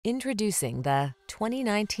Introducing the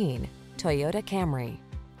 2019 Toyota Camry.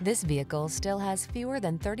 This vehicle still has fewer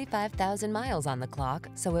than 35,000 miles on the clock,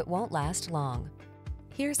 so it won't last long.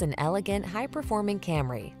 Here's an elegant, high-performing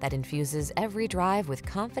Camry that infuses every drive with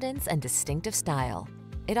confidence and distinctive style.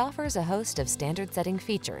 It offers a host of standard-setting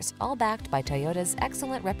features, all backed by Toyota's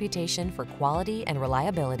excellent reputation for quality and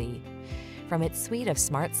reliability. From its suite of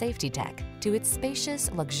smart safety tech, to its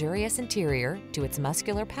spacious, luxurious interior, to its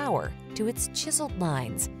muscular power, to its chiseled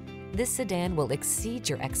lines, this sedan will exceed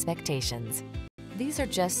your expectations. These are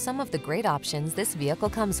just some of the great options this vehicle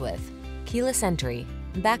comes with: keyless entry,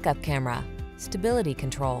 backup camera, stability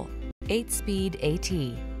control, 8-speed AT,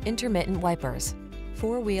 intermittent wipers,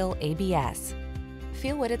 4-wheel ABS.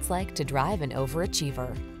 Feel what it's like to drive an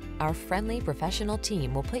overachiever. Our friendly professional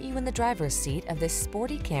team will put you in the driver's seat of this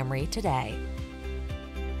sporty Camry today.